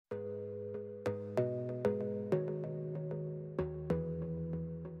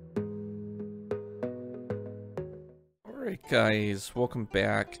Guys, welcome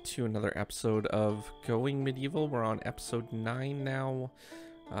back to another episode of Going Medieval. We're on episode 9 now.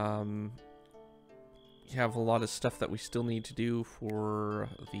 We have a lot of stuff that we still need to do for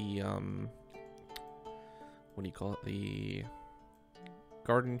the, what do you call it, the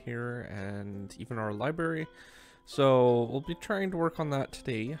garden here and even our library. So we'll be trying to work on that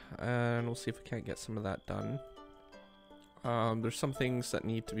today, and we'll see if we can't get some of that done. There's some things that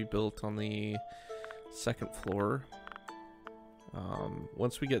need to be built on the second floor.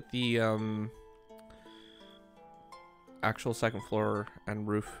 Once we get the actual second floor and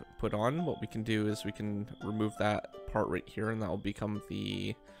roof put on, what we can do is we can remove that part right here, and that will become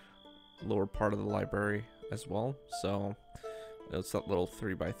the lower part of the library as well. So it's that little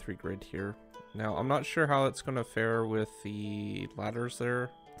 3x3 grid here. Now I'm not sure how it's going to fare with the ladders there,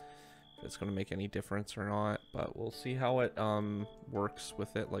 if it's going to make any difference or not, but we'll see how it works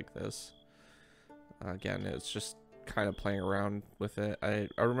with it like this. Again, it's just kind of playing around with it. I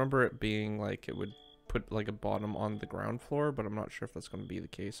remember it being like it would put like a bottom on the ground floor, but I'm not sure if that's going to be the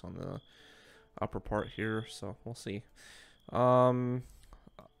case on the upper part here, so we'll see.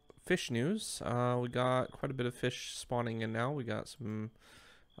 Fish news. We got quite a bit of fish spawning in now. We got some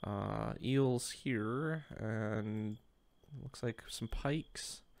eels here, and looks like some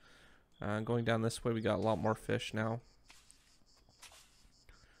pikes. Going down this way, we got a lot more fish now.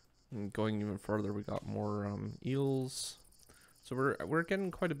 And going even further, we got more eels. So we're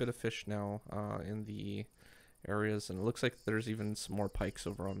getting quite a bit of fish now in the areas, and it looks like there's even some more pikes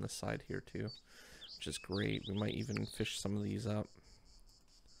over on this side here too, which is great. We might even fish some of these up.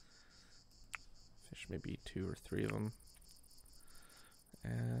 Fish maybe 2 or 3 of them,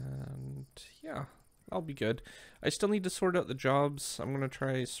 and yeah, that'll be good. I still need to sort out the jobs. I'm gonna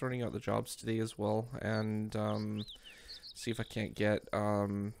try sorting out the jobs today as well, and see if I can't get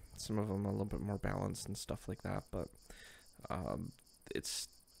some of them a little bit more balanced and stuff like that, but it's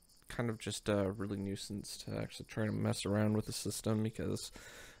kind of just a really nuisance to actually try to mess around with the system, because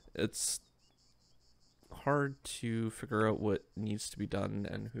it's hard to figure out what needs to be done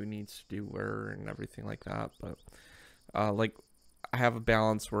and who needs to do where and everything like that. But like, I have a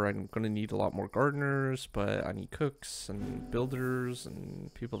balance where I'm going to need a lot more gardeners, but I need cooks and builders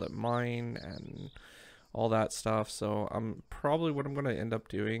and people that mine and all that stuff. So probably what I'm going to end up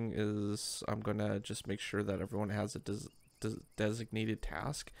doing is I'm going to just make sure that everyone has a designated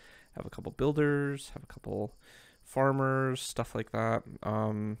task. Have a couple builders, have a couple farmers, stuff like that.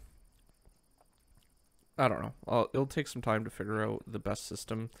 I don't know. It'll take some time to figure out the best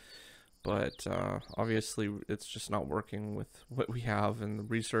system, but obviously it's just not working with what we have, and the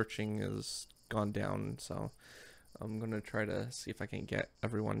researching has gone down. So I'm going to try to see if I can get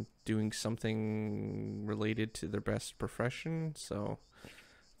everyone doing something related to their best profession. So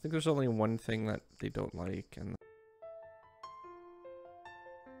I think there's only one thing that they don't like, and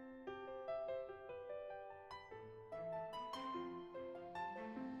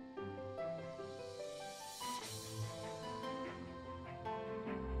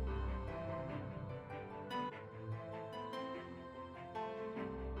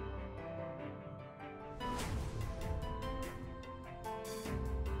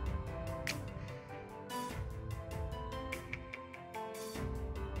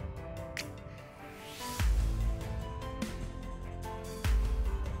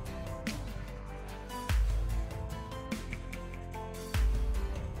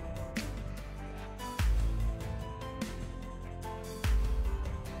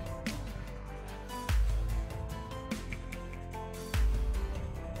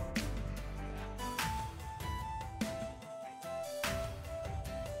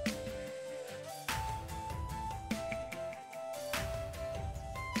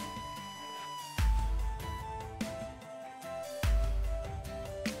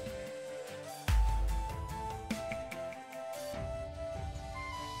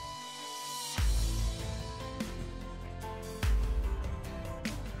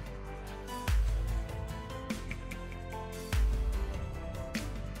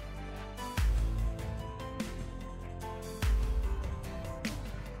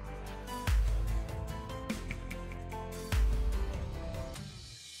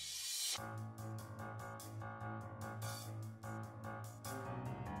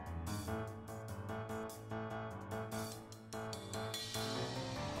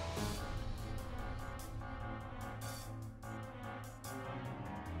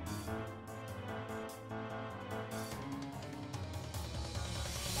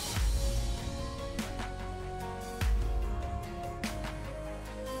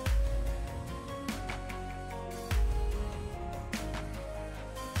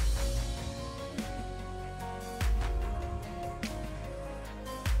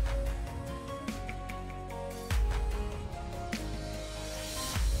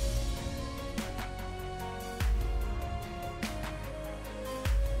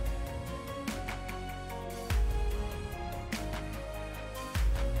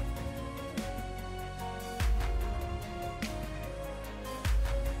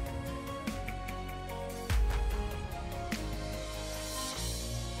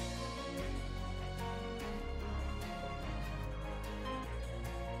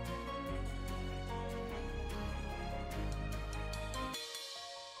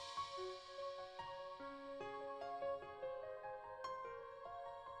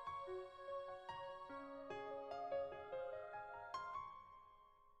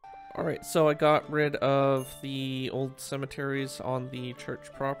Alright, so I got rid of the old cemeteries on the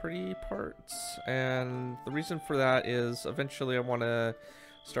church property parts, and the reason for that is eventually I want to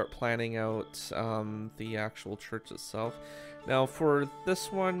start planning out the actual church itself. Now for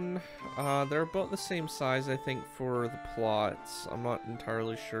this one, they're about the same size I think for the plots. I'm not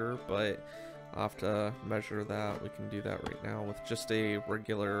entirely sure, but I'll have to measure that. We can do that right now with just a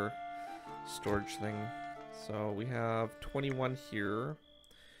regular storage thing. So we have 21 here.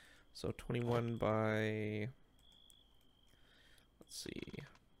 So 21 by, let's see,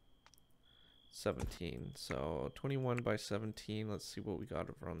 17. So 21 by 17. Let's see what we got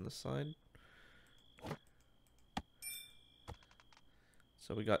over on this side.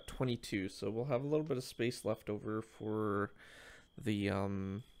 So we got 22. So we'll have a little bit of space left over for the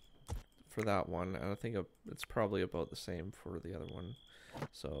for that one, and I think it's probably about the same for the other one.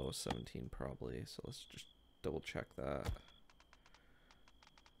 So 17 probably. So let's just double check that.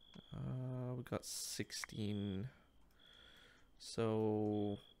 We got 16,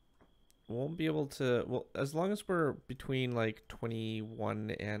 so we won't be able to, well, as long as we're between like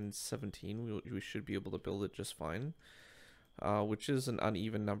 21 and 17, we should be able to build it just fine, which is an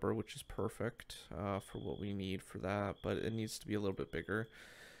uneven number, which is perfect for what we need for that, but it needs to be a little bit bigger.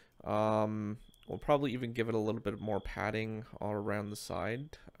 We'll probably even give it a little bit more padding all around the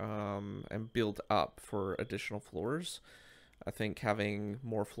side, and build up for additional floors. I think having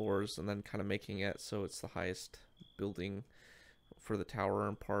more floors and then kind of making it so it's the highest building for the tower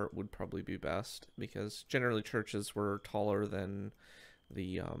and part would probably be best, because generally churches were taller than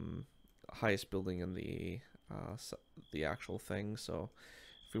the highest building in the actual thing. So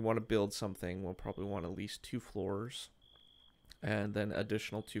if we want to build something, we'll probably want at least 2 floors, and then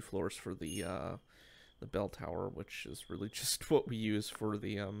additional 2 floors for the bell tower, which is really just what we use for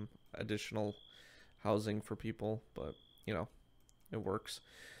the additional housing for people, but you know, it works.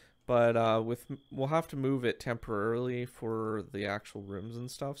 But we'll have to move it temporarily for the actual rooms and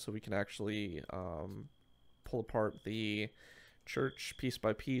stuff, so we can actually pull apart the church piece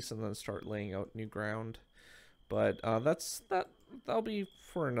by piece and then start laying out new ground. But that'll be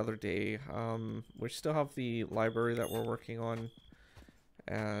for another day. We still have the library that we're working on,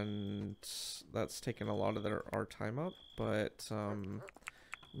 and that's taken a lot of our time up, but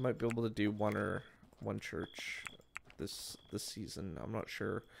we might be able to do one church this season. I'm not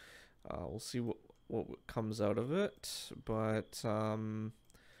sure. We'll see what comes out of it, but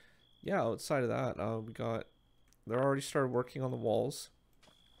yeah, outside of that, they're already started working on the walls.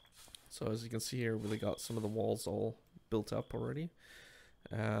 So as you can see here, they got some of the walls all built up already,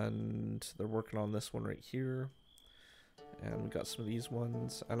 and they're working on this one right here, and we got some of these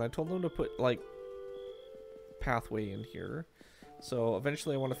ones, and I told them to put like pathway in here, so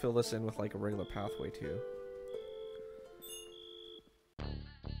eventually I want to fill this in with like a regular pathway too.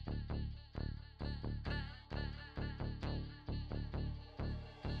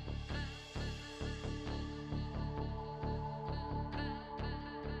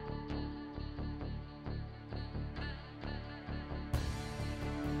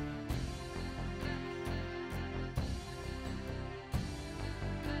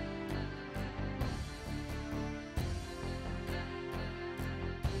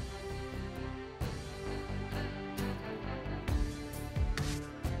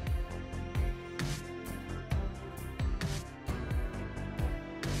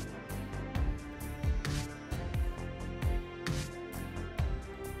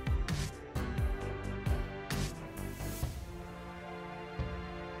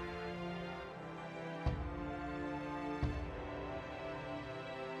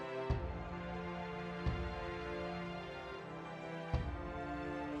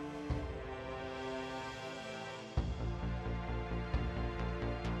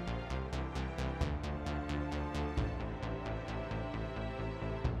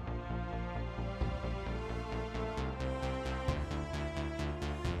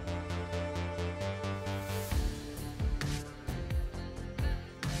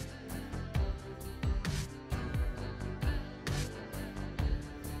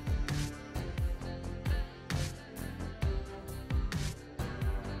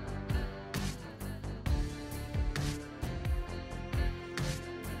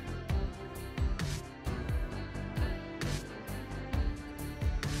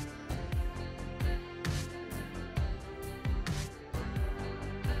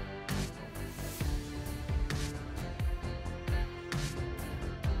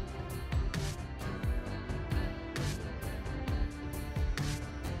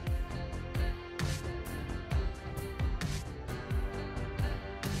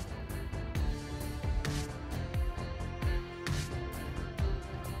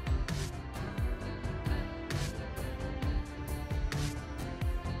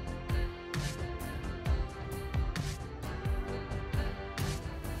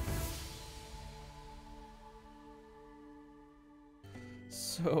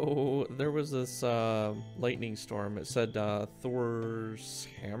 So there was this lightning storm. It said Thor's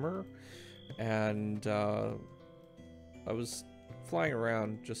Hammer, and I was flying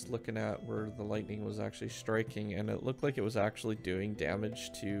around just looking at where the lightning was actually striking, and it looked like it was actually doing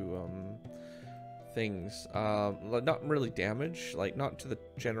damage to things. Not really damage, like not to the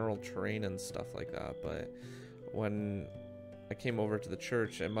general terrain and stuff like that, but when I came over to the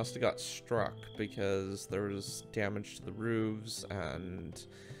church, it must have got struck because there was damage to the roofs and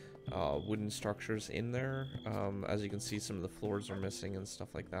wooden structures in there. As you can see, some of the floors are missing and stuff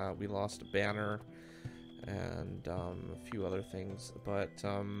like that. We lost a banner and a few other things, but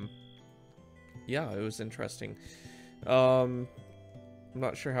yeah, it was interesting. I'm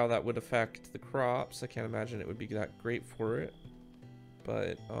not sure how that would affect the crops. I can't imagine it would be that great for it,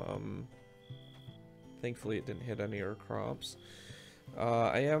 but thankfully it didn't hit any of our crops.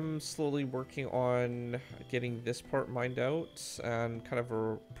 I am slowly working on getting this part mined out and kind of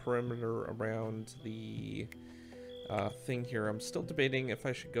a perimeter around the thing here. I'm still debating if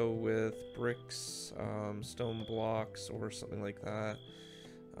I should go with bricks, stone blocks, or something like that.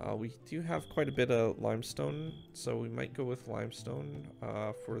 We do have quite a bit of limestone, so we might go with limestone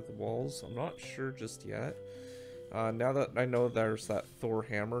for the walls. I'm not sure just yet. Now that I know there's that Thor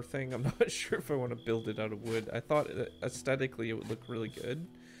Hammer thing, I'm not sure if I want to build it out of wood. I thought aesthetically it would look really good,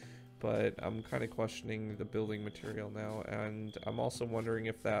 but I'm kind of questioning the building material now, and I'm also wondering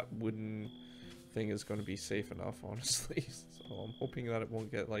if that wooden thing is going to be safe enough, honestly. So I'm hoping that it won't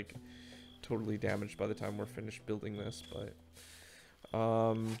get like totally damaged by the time we're finished building this, but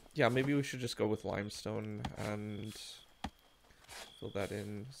yeah, maybe we should just go with limestone and fill that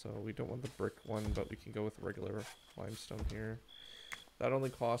in. So we don't want the brick one, but we can go with regular limestone here. That only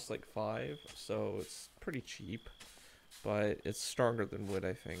costs like 5, so it's pretty cheap, but it's stronger than wood,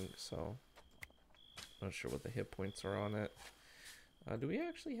 I think. So not sure what the hit points are on it. Do we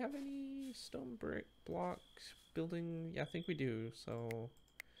actually have any stone brick block building? Yeah, I think we do. So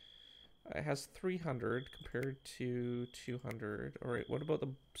it has 300 compared to 200. All right, what about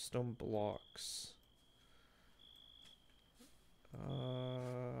the stone blocks?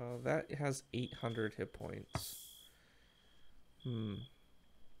 That has 800 hit points.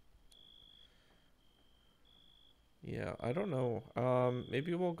 Yeah, I don't know.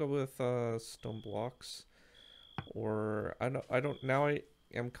 Maybe we'll go with stone blocks, or I don't. Now I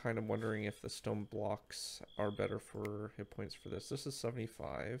am kind of wondering if the stone blocks are better for hit points for this. This is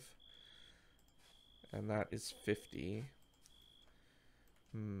 75, and that is 50.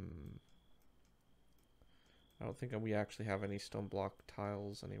 I don't think we actually have any stone block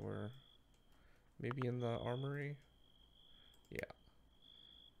tiles anywhere. Maybe in the armory? Yeah.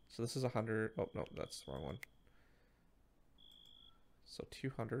 So this is 100. Oh, no, that's the wrong one. So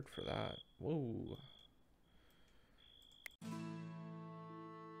 200 for that. Whoa.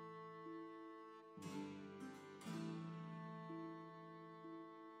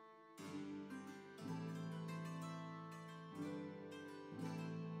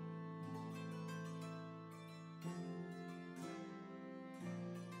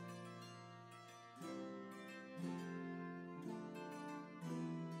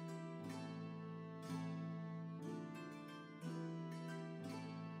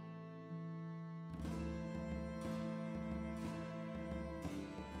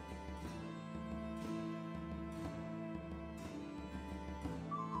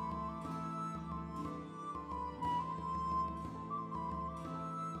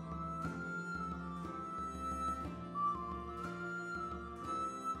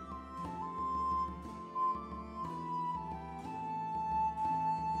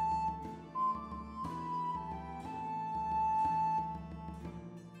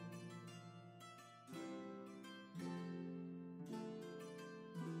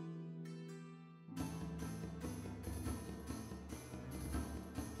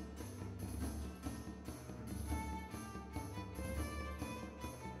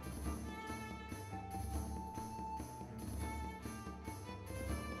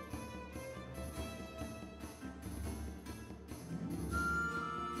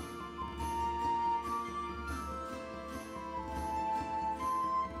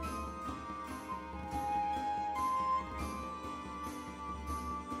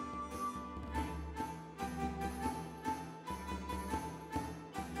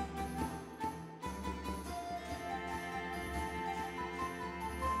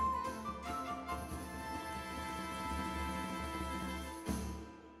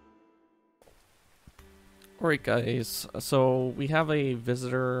 Alright guys, so we have a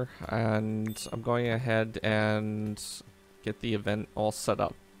visitor and I'm going ahead and get the event all set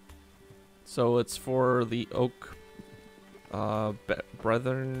up. So it's for the oak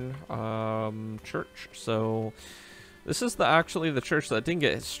Brethren church. So this is actually the church that didn't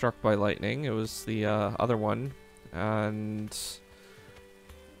get struck by lightning. It was the other one, and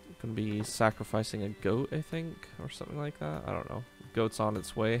gonna be sacrificing a goat, I think, or something like that. I don't know. Goat's on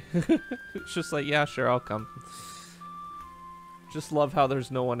its way. It's just like, yeah, sure, I'll come. Just love how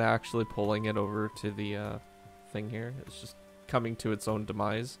there's no one actually pulling it over to the thing here. It's just coming to its own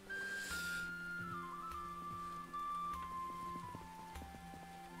demise.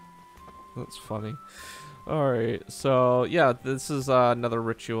 That's funny. Alright, so yeah, this is another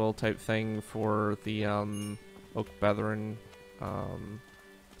ritual type thing for the Oak Brethren.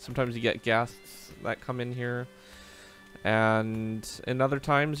 Sometimes you get guests that come in here, and in other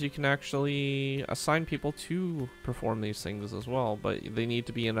times you can actually assign people to perform these things as well, but they need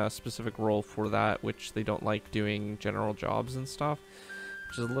to be in a specific role for that, which they don't like doing general jobs and stuff,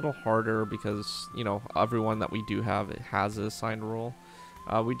 which is a little harder because, you know, everyone that we do have, it has an assigned role.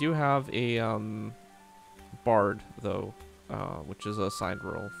 We do have a bard though, which is a assigned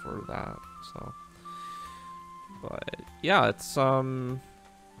role for that. So, but yeah, it's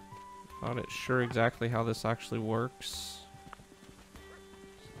not sure exactly how this actually works,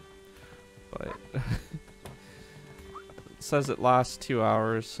 but it says it lasts 2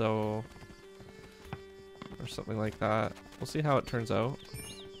 hours, so, or something like that. We'll see how it turns out.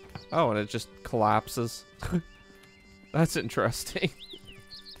 Oh, and it just collapses. That's interesting.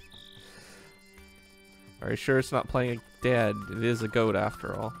 Are you sure it's not playing dead? It is a goat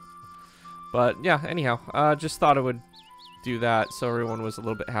after all. But yeah, anyhow, just thought I would do that so everyone was a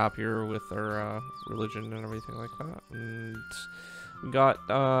little bit happier with their religion and everything like that. And we got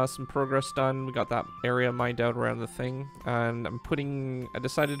some progress done. We got that area mined out around the thing, and I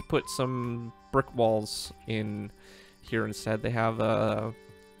decided to put some brick walls in here instead. They have a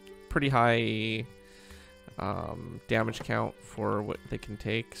pretty high damage count for what they can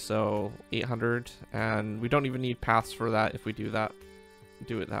take, so 800, and we don't even need paths for that if we do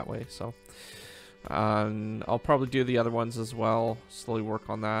it that way. So I'll probably do the other ones as well, slowly work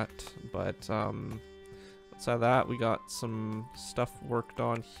on that. But outside of that, we got some stuff worked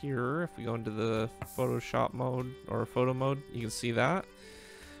on here. If we go into the Photoshop mode or photo mode, you can see that.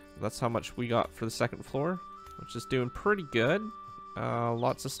 That's how much we got for the second floor, which is doing pretty good.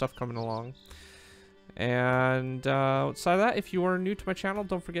 Lots of stuff coming along. And outside of that, if you are new to my channel,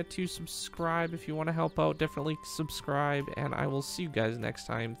 don't forget to subscribe. If you want to help out, definitely subscribe, and I will see you guys next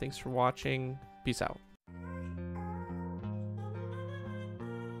time. Thanks for watching. Peace out.